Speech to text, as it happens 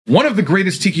One of the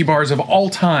greatest tiki bars of all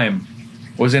time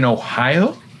was in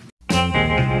Ohio.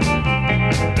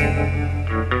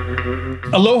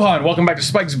 Aloha and welcome back to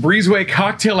Spike's Breezeway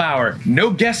Cocktail Hour. No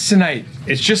guests tonight.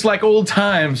 It's just like old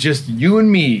times, just you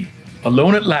and me,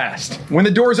 alone at last. When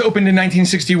the doors opened in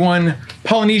 1961,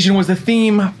 Polynesian was the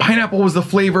theme, pineapple was the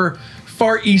flavor,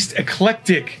 Far East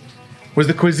eclectic was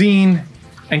the cuisine,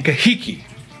 and Kahiki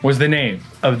was the name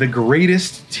of the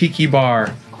greatest tiki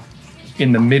bar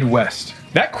in the Midwest.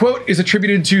 That quote is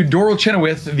attributed to Doral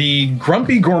Chenoweth, the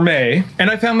grumpy gourmet, and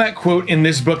I found that quote in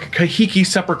this book, Kahiki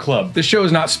Supper Club. The show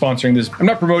is not sponsoring this. I'm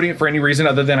not promoting it for any reason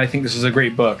other than I think this is a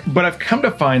great book. But I've come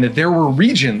to find that there were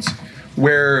regions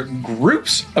where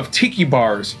groups of tiki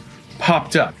bars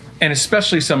popped up, and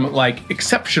especially some like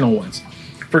exceptional ones.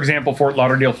 For example, Fort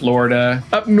Lauderdale, Florida.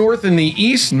 Up north in the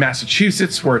east,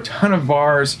 Massachusetts, were a ton of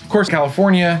bars. Of course,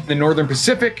 California, the Northern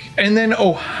Pacific, and then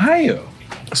Ohio.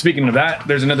 Speaking of that,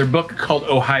 there's another book called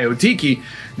Ohio Tiki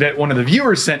that one of the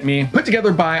viewers sent me, put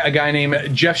together by a guy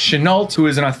named Jeff Chenault, who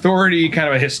is an authority, kind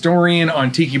of a historian on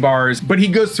tiki bars, but he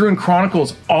goes through and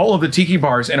chronicles all of the tiki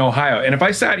bars in Ohio. And if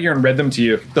I sat here and read them to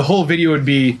you, the whole video would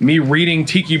be me reading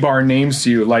tiki bar names to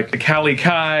you, like the Cali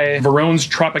Kai, Verone's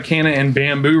Tropicana and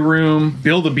Bamboo Room,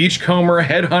 Bill the Beachcomber,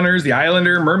 Headhunters, the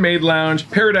Islander, Mermaid Lounge,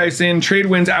 Paradise Inn,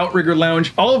 Tradewinds, Outrigger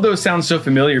Lounge. All of those sound so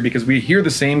familiar because we hear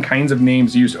the same kinds of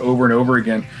names used over and over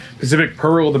again. Pacific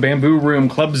Pearl, the Bamboo Room,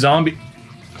 Club Zombie.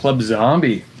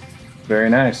 Very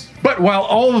nice. But while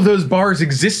all of those bars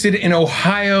existed in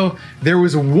Ohio, there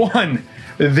was one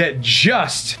that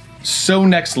just so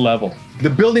next level. The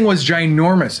building was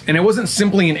ginormous, and it wasn't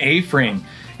simply an A-frame.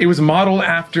 It was modeled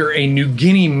after a New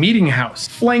Guinea meeting house,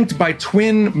 flanked by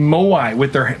twin moai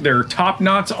with their top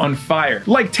knots on fire,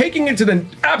 like taking it to the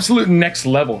absolute next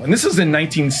level. And this is in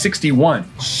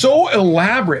 1961. So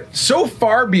elaborate, so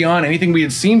far beyond anything we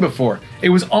had seen before. It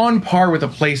was on par with a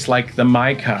place like the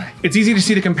Mai Kai. It's easy to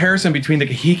see the comparison between the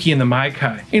Kahiki and the Mai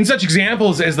Kai. In such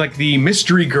examples as like the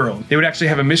Mystery Girl, they would actually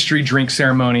have a mystery drink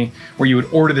ceremony where you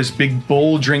would order this big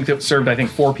bowl drink that served, I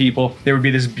think, 4 people. There would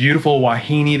be this beautiful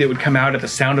wahine that would come out at the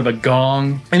sound of a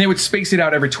gong, and they would space it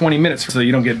out every 20 minutes so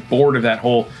you don't get bored of that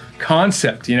whole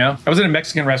concept, you know? I was in a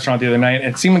Mexican restaurant the other night,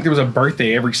 and it seemed like there was a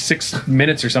birthday every 6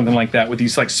 minutes or something like that with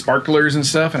these like sparklers and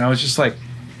stuff, and I was just like,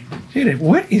 dude,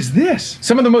 what is this?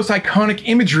 Some of the most iconic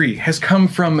imagery has come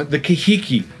from the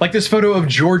Kahiki. Like this photo of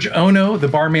George Ono, the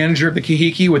bar manager of the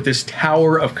Kahiki, with this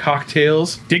tower of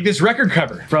cocktails. Dig this record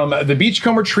cover from the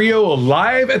Beachcomber Trio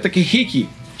live at the Kahiki,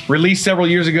 released several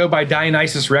years ago by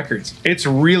Dionysus Records. It's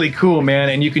really cool, man,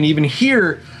 and you can even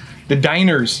hear the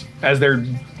diners as they're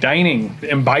dining,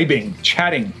 imbibing,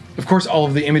 chatting. Of course, all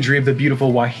of the imagery of the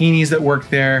beautiful wahinis that work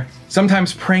there,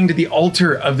 sometimes praying to the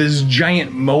altar of this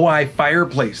giant moai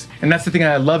fireplace. And that's the thing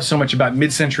I love so much about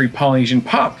mid-century Polynesian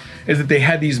pop, is that they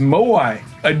had these moai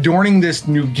adorning this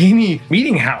New Guinea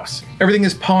meeting house. Everything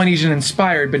is Polynesian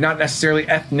inspired, but not necessarily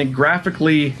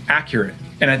ethnographically accurate.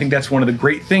 And I think that's one of the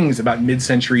great things about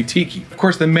mid-century tiki. Of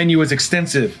course, the menu is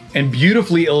extensive and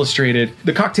beautifully illustrated.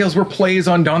 The cocktails were plays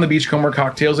on Don the Beachcomber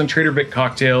cocktails and Trader Vic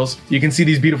cocktails. You can see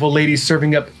these beautiful ladies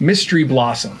serving up mystery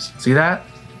blossoms. See that?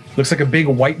 Looks like a big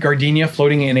white gardenia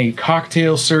floating in a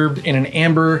cocktail served in an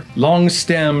amber,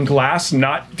 long-stemmed glass,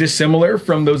 not dissimilar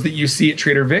from those that you see at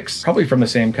Trader Vic's, probably from the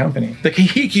same company. The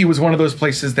Kahiki was one of those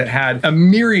places that had a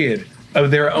myriad of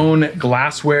their own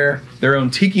glassware, their own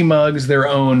tiki mugs, their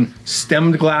own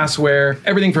stemmed glassware,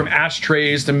 everything from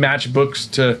ashtrays to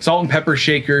matchbooks to salt and pepper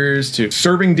shakers to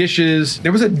serving dishes.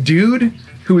 There was a dude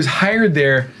who was hired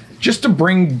there just to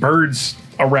bring birds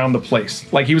around the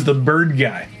place. Like he was the bird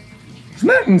guy. Isn't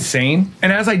that insane?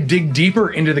 And as I dig deeper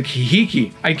into the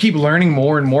Kahiki, I keep learning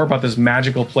more and more about this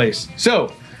magical place.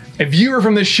 So, a viewer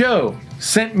from the show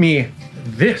sent me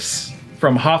this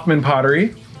from Hoffman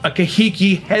Pottery, a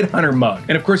Kahiki Headhunter mug.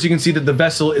 And of course you can see that the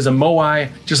vessel is a moai,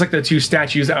 just like the 2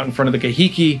 statues out in front of the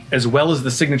Kahiki, as well as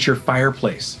the signature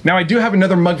fireplace. Now I do have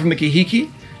another mug from the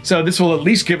Kahiki, so this will at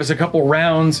least give us a couple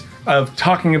rounds of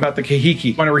talking about the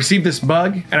Kahiki. When I received this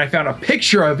mug and I found a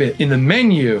picture of it in the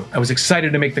menu, I was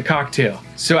excited to make the cocktail.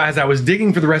 So as I was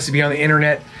digging for the recipe on the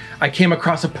internet, I came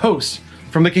across a post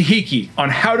from the Kahiki on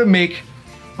how to make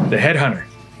the Headhunter.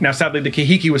 Now sadly the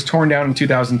Kahiki was torn down in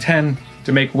 2010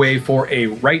 to make way for a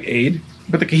Rite Aid,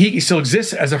 but the Kahiki still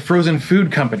exists as a frozen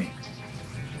food company.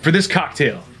 For this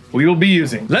cocktail, we will be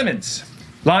using lemons,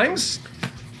 limes,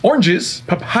 oranges,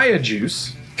 papaya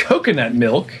juice, coconut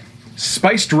milk,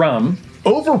 spiced rum,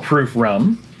 overproof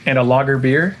rum, and a lager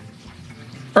beer.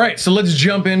 All right, so let's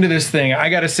jump into this thing.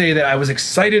 I gotta say that I was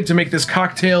excited to make this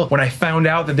cocktail when I found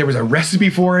out that there was a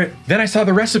recipe for it. Then I saw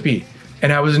the recipe,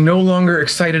 and I was no longer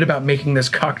excited about making this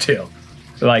cocktail,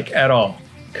 like at all.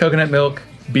 coconut milk,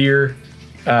 beer,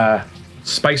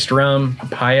 spiced rum,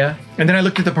 papaya. And then I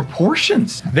looked at the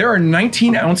proportions. There are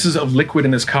 19 ounces of liquid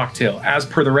in this cocktail as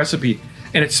per the recipe,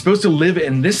 and it's supposed to live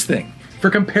in this thing. For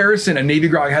comparison, a Navy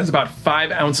grog has about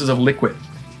 5 ounces of liquid.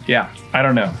 Yeah, I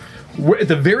don't know. At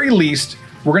the very least,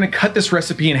 we're gonna cut this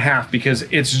recipe in half because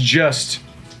it's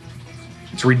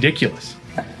ridiculous.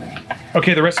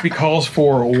 Okay, the recipe calls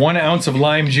for 1 ounce of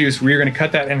lime juice. We're gonna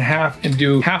cut that in half and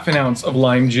do ½ ounce of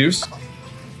lime juice.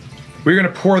 We're gonna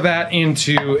pour that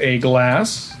into a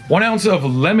glass. 1 ounce of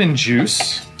lemon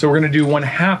juice. So we're gonna do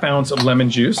 1/2 ounce of lemon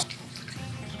juice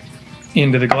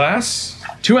into the glass.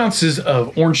 2 ounces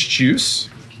of orange juice.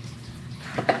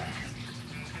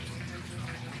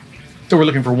 So we're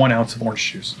looking for 1 ounce of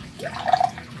orange juice.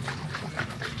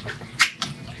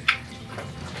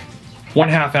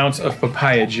 1/2 ounce of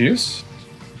papaya juice.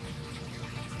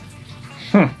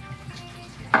 I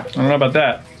don't know about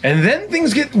that. And then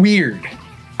things get weird.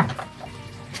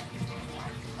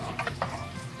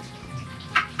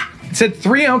 It said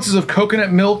 3 ounces of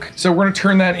coconut milk, so we're gonna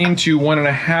turn that into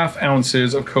 1.5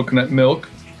 ounces of coconut milk.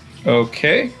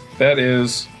 Okay, that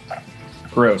is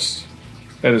gross.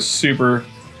 That is super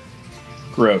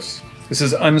gross. This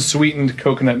is unsweetened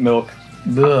coconut milk.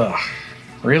 Ugh,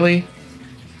 really?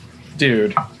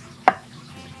 Dude.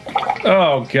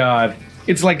 Oh God,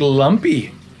 it's like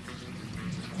lumpy.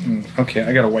 Okay,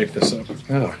 I gotta wipe this up.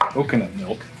 Ugh, coconut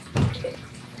milk.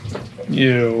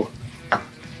 Ew.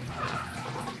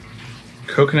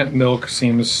 Coconut milk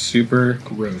seems super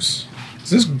gross.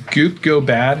 Does this goop go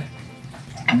bad?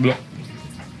 Blech.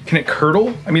 Can it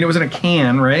curdle? I mean, it was in a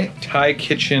can, right? Thai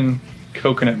kitchen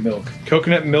coconut milk.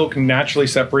 Coconut milk naturally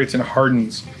separates and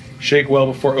hardens. Shake well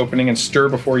before opening and stir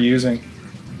before using.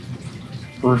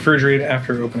 Refrigerate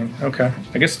after opening. Okay,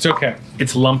 I guess it's okay.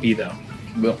 It's lumpy though.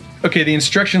 Blech. Okay, the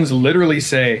instructions literally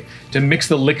say to mix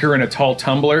the liquor in a tall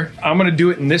tumbler. I'm gonna do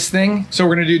it in this thing. So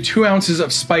we're gonna do 2 ounces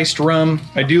of spiced rum.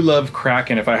 I do love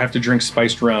Kraken. If I have to drink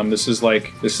spiced rum, this is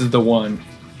the one.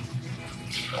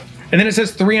 And then it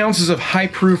says 3 ounces of high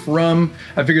proof rum.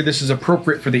 I figured this is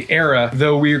appropriate for the era,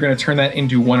 though we are gonna turn that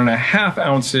into 1.5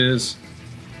 ounces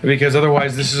because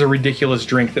otherwise this is a ridiculous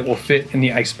drink that will fit in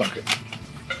the ice bucket.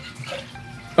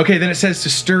 Okay, then it says to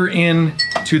stir in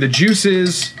to the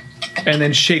juices and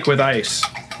then shake with ice.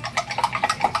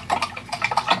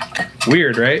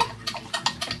 Weird, right?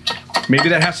 Maybe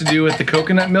that has to do with the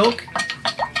coconut milk.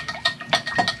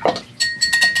 I'm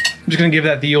just gonna give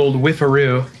that the old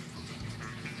whiffaroo.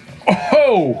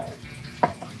 Oh!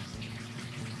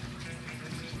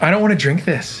 I don't want to drink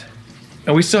this.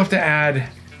 And we still have to add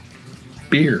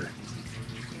beer.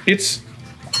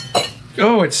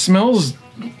 Oh, it smells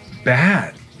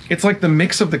bad. It's like the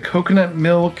mix of the coconut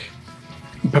milk,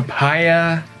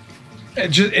 papaya.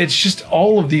 It's just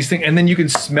all of these things. And then you can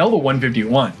smell the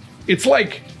 151. It's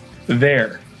like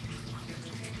there.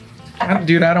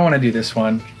 Dude, I don't want to do this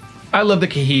one. I love the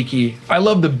Kahiki. I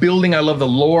love the building. I love the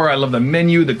lore. I love the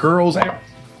menu, the girls,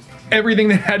 everything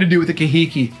that had to do with the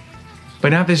Kahiki.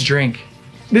 But not this drink.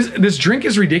 This drink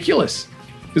is ridiculous.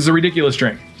 This is a ridiculous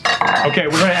drink. Okay,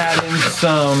 we're gonna add in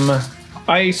some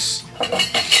ice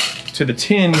to the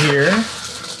tin here.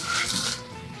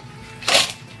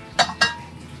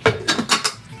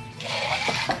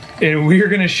 And we're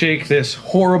gonna shake this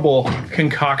horrible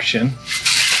concoction.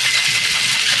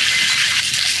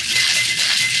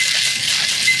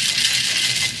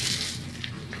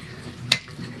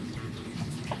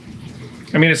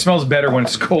 I mean, it smells better when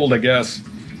it's cold, I guess.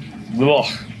 Ugh.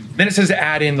 Then it says to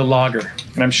add in the lager.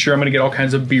 And I'm sure I'm gonna get all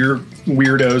kinds of beer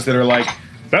weirdos that are like,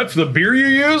 that's the beer you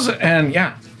use? And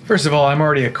yeah, first of all, I'm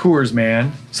already a Coors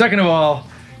man. Second of all,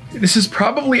 this is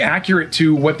probably accurate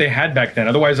to what they had back then.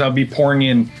 Otherwise, I'll be pouring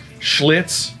in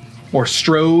Schlitz or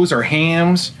Stroh's or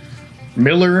Hams,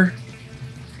 Miller.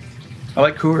 I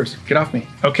like Coors, get off me.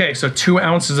 Okay, so 2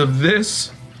 ounces of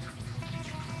this.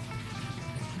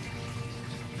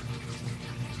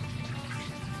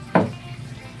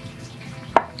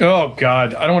 Oh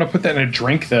God, I don't want to put that in a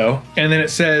drink though. And then it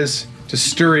says to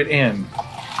stir it in.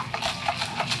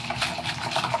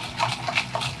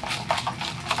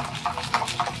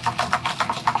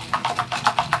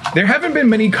 There haven't been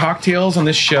many cocktails on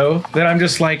this show that I'm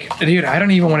just like, dude, I don't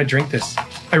even want to drink this.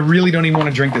 I really don't even want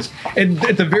to drink this.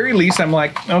 At the very least, I'm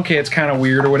like, okay, it's kind of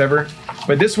weird or whatever.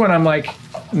 But this one, I'm like,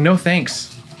 no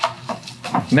thanks.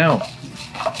 No.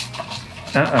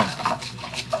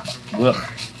 Ugh.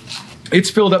 It's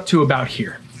filled up to about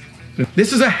here.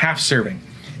 This is a half serving.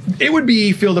 It would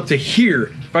be filled up to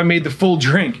here if I made the full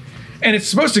drink. And it's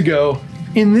supposed to go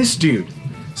in this dude.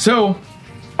 So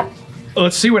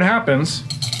let's see what happens.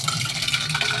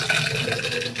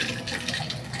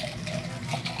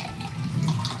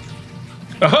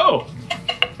 Oh,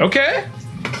 okay.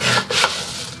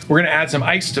 We're gonna add some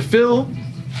ice to fill.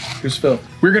 Here's Phil.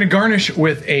 We're gonna garnish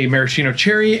with a maraschino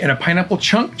cherry and a pineapple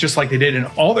chunk, just like they did in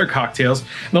all their cocktails.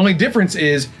 The only difference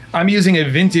is I'm using a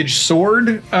vintage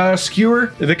sword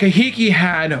skewer. The Kahiki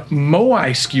had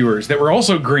moai skewers that were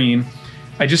also green.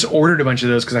 I just ordered a bunch of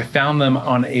those because I found them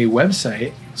on a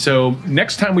website. So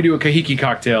next time we do a Kahiki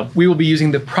cocktail, we will be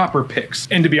using the proper picks.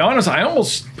 And to be honest, I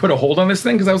almost put a hold on this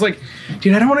thing because I was like,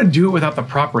 dude, I don't want to do it without the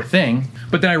proper thing.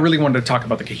 But then I really wanted to talk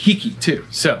about the Kahiki too.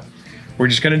 So we're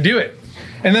just gonna do it.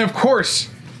 And then of course,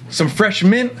 some fresh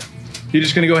mint. You're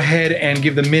just gonna go ahead and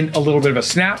give the mint a little bit of a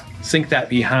snap, sink that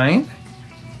behind.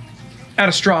 Add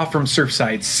a straw from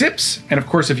Surfside Sips. And of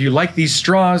course, if you like these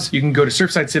straws, you can go to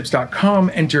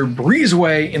surfsidesips.com, enter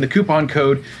Breezeway in the coupon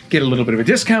code, get a little bit of a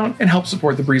discount, and help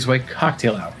support the Breezeway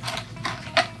Cocktail Hour.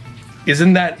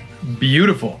 Isn't that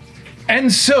beautiful?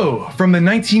 And so, from the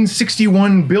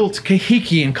 1961 built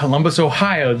Kahiki in Columbus,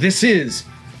 Ohio, this is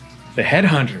the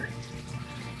Headhunter.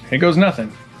 Here goes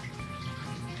nothing.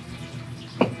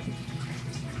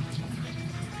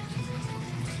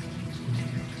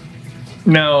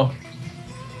 No.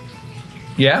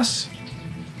 Yes?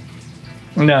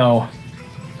 No.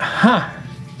 Huh.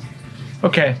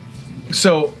 Okay.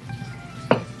 So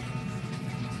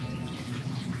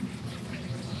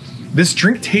this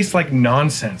drink tastes like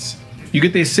nonsense. You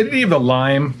get the acidity of the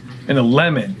lime and the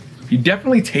lemon. You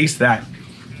definitely taste that.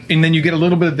 And then you get a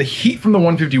little bit of the heat from the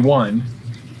 151.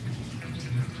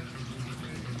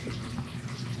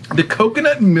 The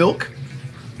coconut milk,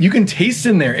 you can taste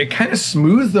in there. It kind of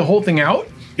smooths the whole thing out.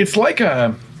 It's like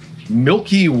a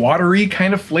milky, watery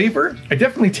kind of flavor. I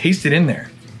definitely taste it in there.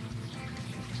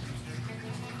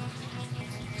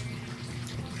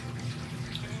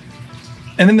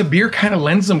 And then the beer kind of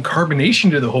lends some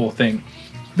carbonation to the whole thing.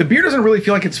 The beer doesn't really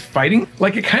feel like it's fighting,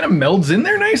 like it kind of melds in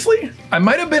there nicely. I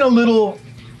might have been a little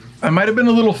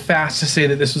fast to say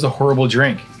that this was a horrible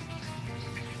drink.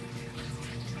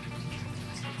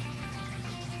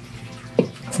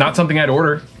 It's not something I'd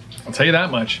order. I'll tell you that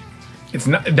much. It's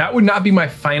not, that would not be my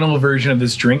final version of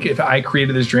this drink. If I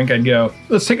created this drink, I'd go,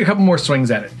 let's take a couple more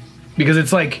swings at it. Because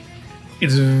it's like,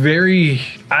 it's very,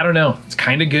 I don't know, it's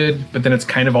kind of good, but then it's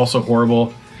kind of also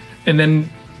horrible. And then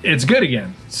it's good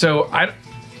again. So I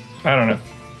don't know.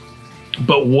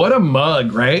 But what a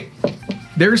mug, right?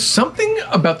 There's something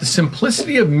about the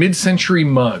simplicity of mid-century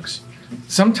mugs.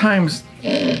 Sometimes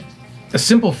a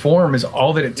simple form is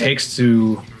all that it takes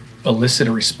to elicit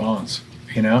a response,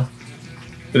 you know?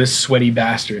 This sweaty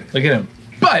bastard, look at him.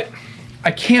 But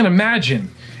I can't imagine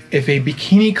if a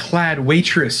bikini-clad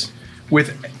waitress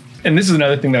with, and this is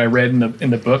another thing that I read in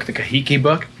the book, the Kahiki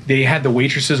book, they had the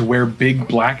waitresses wear big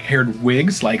black-haired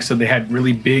wigs, like, so they had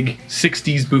really big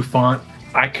 60s bouffant.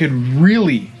 I could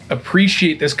really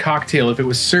appreciate this cocktail if it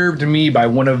was served to me by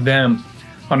one of them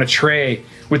on a tray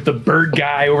with the bird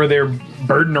guy over there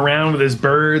birding around with his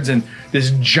birds and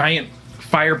this giant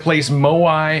fireplace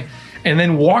moai, and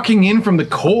then walking in from the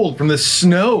cold, from the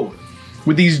snow,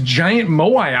 with these giant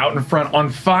moai out in front on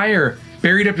fire,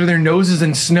 buried up to their noses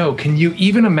in snow. Can you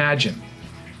even imagine?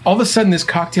 All of a sudden, this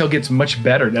cocktail gets much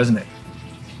better, doesn't it?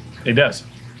 It does.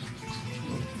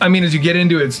 I mean, as you get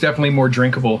into it, it's definitely more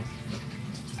drinkable.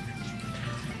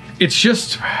 It's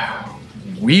just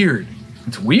weird.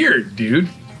 It's weird, dude.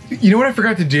 You know what I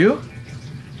forgot to do?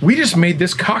 We just made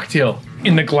this cocktail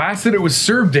in the glass that it was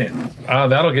served in.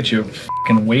 That'll get you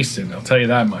fucking wasted, I'll tell you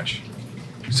that much.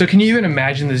 So can you even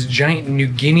imagine this giant New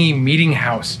Guinea meeting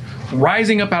house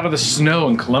rising up out of the snow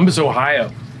in Columbus,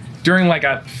 Ohio during like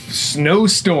a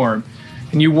snowstorm,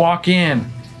 and you walk in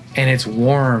and it's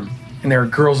warm and there are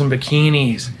girls in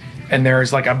bikinis and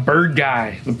there's like a bird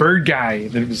guy, the bird guy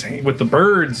that was with the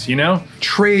birds, you know?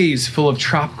 Trays full of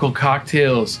tropical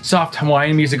cocktails, soft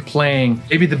Hawaiian music playing,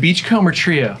 maybe the Beachcomber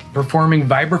Trio performing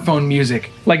vibraphone music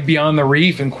like Beyond the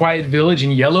Reef and Quiet Village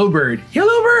and Yellowbird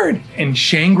and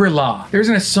Shangri-La. There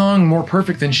isn't a song more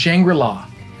perfect than Shangri-La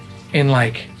in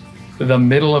like the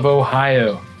middle of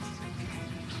Ohio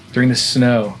during the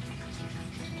snow.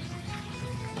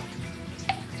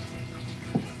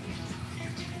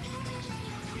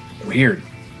 Weird.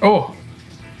 Oh,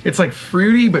 it's like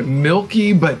fruity but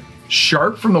milky but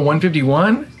sharp from the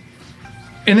 151,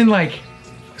 and then like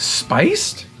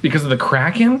spiced because of the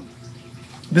Kraken.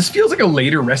 This feels like a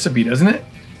later recipe, doesn't it?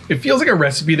 It feels like a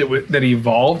recipe that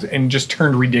evolved and just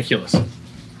turned ridiculous.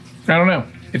 I don't know.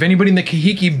 If anybody in the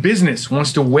Kahiki business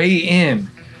wants to weigh in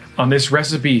on this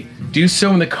recipe, do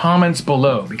so in the comments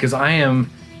below, because I am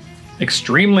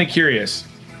extremely curious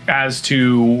as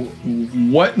to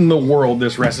what in the world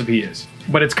this recipe is.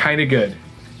 But it's kind of good.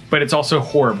 But it's also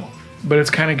horrible. But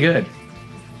it's kind of good.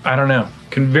 I don't know.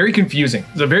 Very confusing.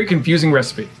 It's a very confusing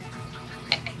recipe.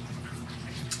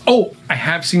 Oh, I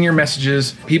have seen your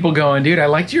messages. People going, dude, I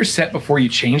liked your set before you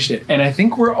changed it. And I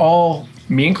think we're all,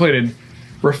 me included,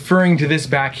 referring to this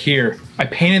back here. I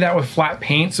painted that with flat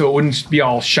paint so it wouldn't be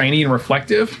all shiny and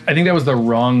reflective. I think that was the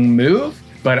wrong move,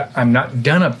 but I'm not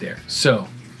done up there. So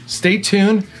stay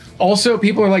tuned. Also,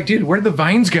 people are like, dude, where did the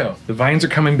vines go? The vines are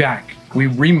coming back. We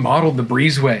remodeled the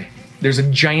breezeway. There's a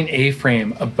giant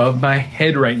A-frame above my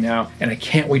head right now, and I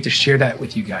can't wait to share that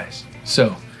with you guys.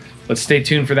 So let's stay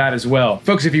tuned for that as well.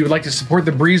 Folks, if you would like to support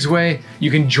the Breezeway, you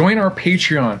can join our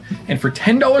Patreon. And for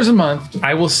 $10 a month,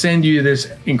 I will send you this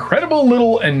incredible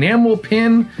little enamel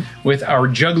pin with our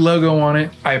jug logo on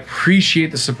it. I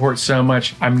appreciate the support so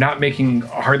much. I'm not making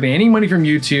hardly any money from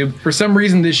YouTube. For some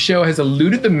reason, this show has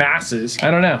eluded the masses.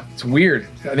 I don't know, it's weird.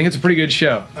 I think it's a pretty good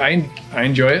show. I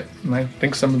enjoy it, and I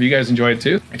think some of you guys enjoy it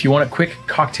too. If you want a quick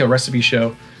cocktail recipe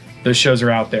show, those shows are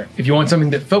out there. If you want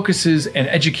something that focuses and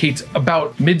educates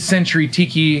about mid-century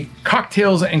tiki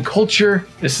cocktails and culture,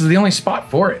 this is the only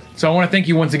spot for it. So I want to thank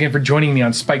you once again for joining me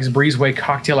on Spike's Breezeway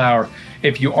Cocktail Hour.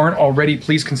 If you aren't already,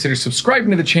 please consider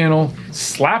subscribing to the channel,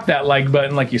 slap that like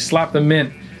button like you slap the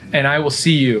mint, and I will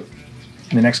see you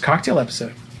in the next cocktail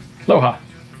episode. Aloha.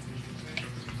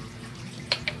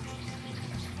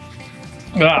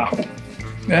 Ugh.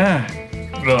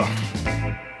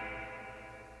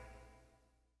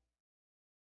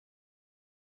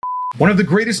 One of the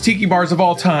greatest tiki bars of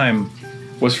all time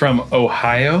was from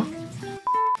Ohio.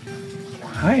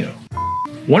 Ohio.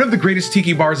 One of the greatest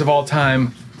tiki bars of all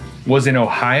time was in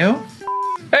Ohio.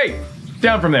 Hey,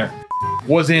 down from there.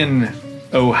 Was in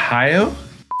Ohio.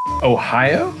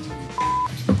 Ohio?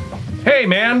 Hey,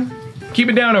 man, keep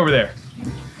it down over there.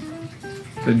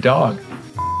 The dog.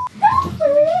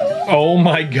 Oh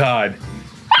my God.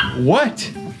 What?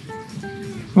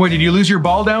 What, did you lose your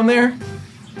ball down there?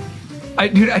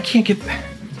 Dude, I can't get that.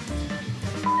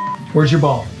 Where's your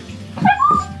ball?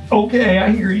 Okay,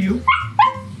 I hear you.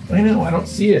 I know, I don't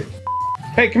see it.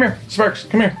 Hey, come here, Sparks,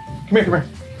 come here. Come here, come here.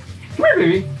 Come here,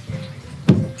 baby.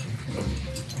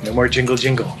 No more jingle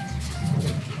jingle.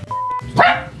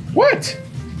 What?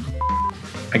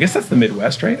 I guess that's the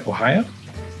Midwest, right? Ohio?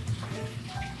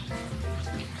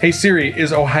 Hey Siri,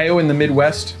 is Ohio in the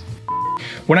Midwest?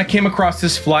 When I came across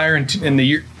this flyer in the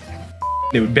year,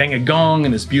 they would bang a gong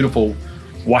and this beautiful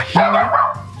wahine,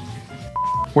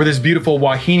 where this beautiful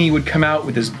wahine would come out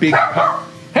with this big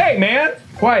Hey man,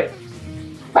 quiet.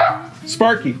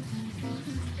 Sparky.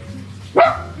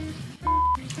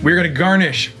 We're gonna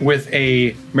garnish with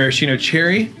a maraschino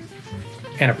cherry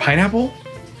and a pineapple.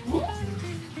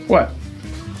 What?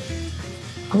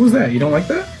 What was that? You don't like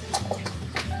that?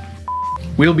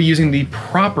 We'll be using the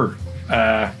proper,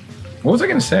 what was I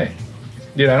gonna say?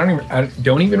 Dude, I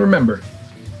don't even remember.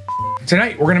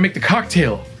 Tonight, we're gonna make the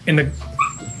cocktail in the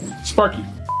Sparky.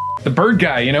 The bird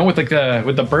guy, you know, with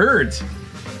the birds.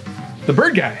 The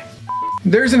bird guy.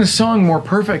 There isn't a song more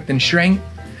perfect than Shreng.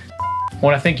 I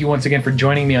wanna thank you once again for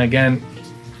joining me again.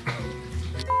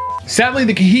 Sadly,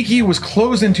 the Kahiki was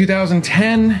closed in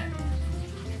 2010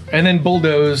 and then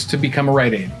bulldozed to become a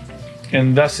Rite Aid.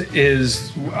 And thus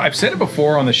is, I've said it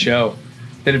before on the show,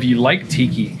 that if you like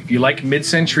tiki, if you like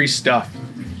mid-century stuff,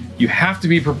 you have to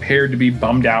be prepared to be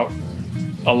bummed out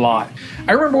a lot.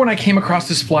 I remember when I came across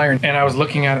this flyer and I was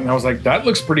looking at it and I was like, that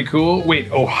looks pretty cool.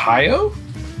 Wait, Ohio?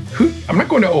 I'm not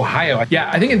going to Ohio.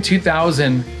 Yeah, I think in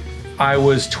 2000, I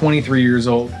was 23 years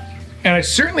old. And I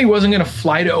certainly wasn't gonna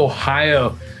fly to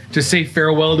Ohio to say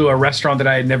farewell to a restaurant that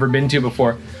I had never been to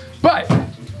before. But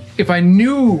if I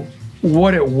knew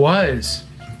what it was,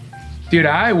 dude,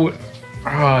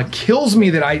 it kills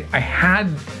me that I had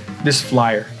this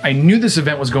flyer. I knew this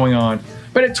event was going on.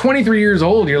 But at 23 years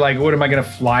old, you're like, what am I gonna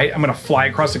fly? I'm gonna fly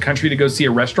across the country to go see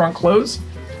a restaurant close?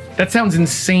 That sounds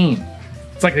insane.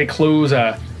 It's like they close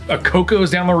a Coco's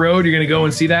down the road, you're gonna go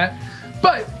and see that?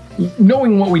 But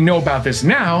knowing what we know about this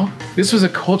now, this was a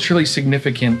culturally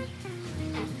significant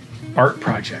art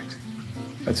project.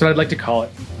 That's what I'd like to call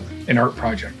it, an art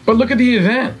project. But look at the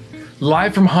event.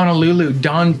 Live from Honolulu,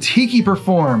 Don Tiki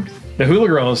performed. The Hula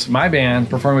Girls, my band,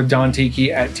 performed with Don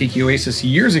Tiki at Tiki Oasis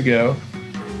years ago.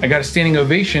 I got a standing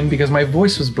ovation because my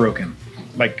voice was broken.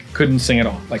 Like, couldn't sing at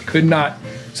all, like could not.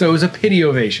 So it was a pity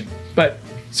ovation, but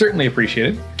certainly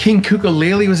appreciated. King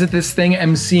Kukulele was at this thing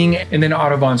emceeing, and then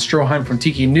Otto von Stroheim from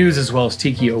Tiki News, as well as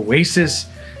Tiki Oasis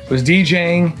was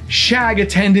DJing. Shag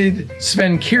attended,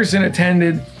 Sven Kirsten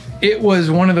attended. It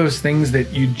was one of those things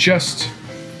that you just,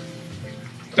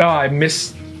 I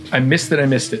missed that I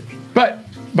missed it. But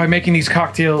by making these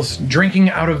cocktails,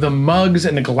 drinking out of the mugs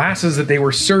and the glasses that they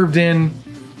were served in,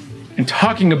 and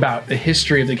talking about the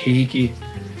history of the Kahiki,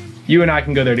 you and I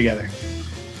can go there together.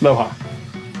 Aloha.